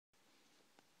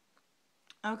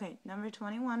Okay, number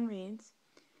 21 reads,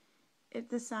 if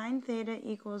the sine theta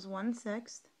equals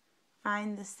 1/6,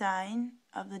 find the sine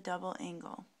of the double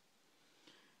angle.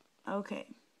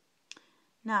 Okay,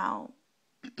 now,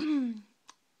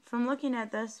 from looking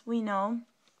at this, we know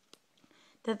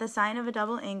that the sine of a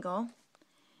double angle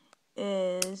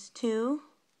is 2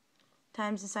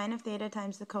 times the sine of theta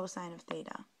times the cosine of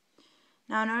theta.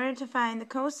 Now, in order to find the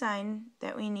cosine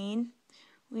that we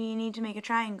need to make a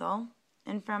triangle.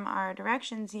 And from our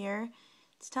directions here,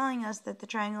 it's telling us that the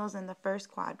triangle is in the first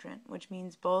quadrant, which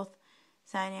means both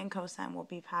sine and cosine will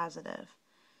be positive.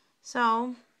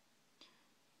 So,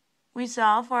 we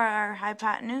solve for our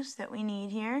hypotenuse that we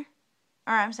need here.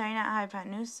 Or, I'm sorry, not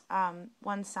hypotenuse,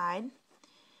 one side.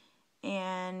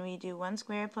 And we do 1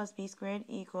 squared plus b squared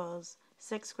equals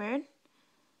 6 squared.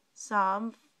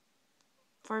 Solve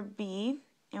for b,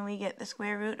 and we get the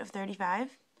square root of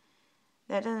 35.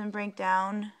 That doesn't break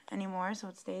down anymore, so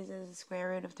it stays as the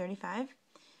square root of 35.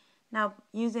 Now,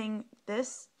 using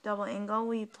this double angle,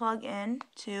 we plug in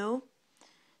 2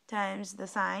 times the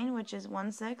sine, which is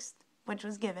 1/6, which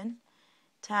was given,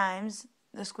 times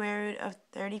the square root of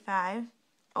 35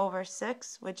 over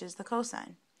 6, which is the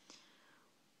cosine.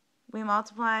 We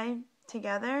multiply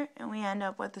together, and we end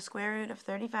up with the square root of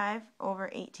 35 over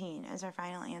 18 as our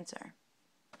final answer.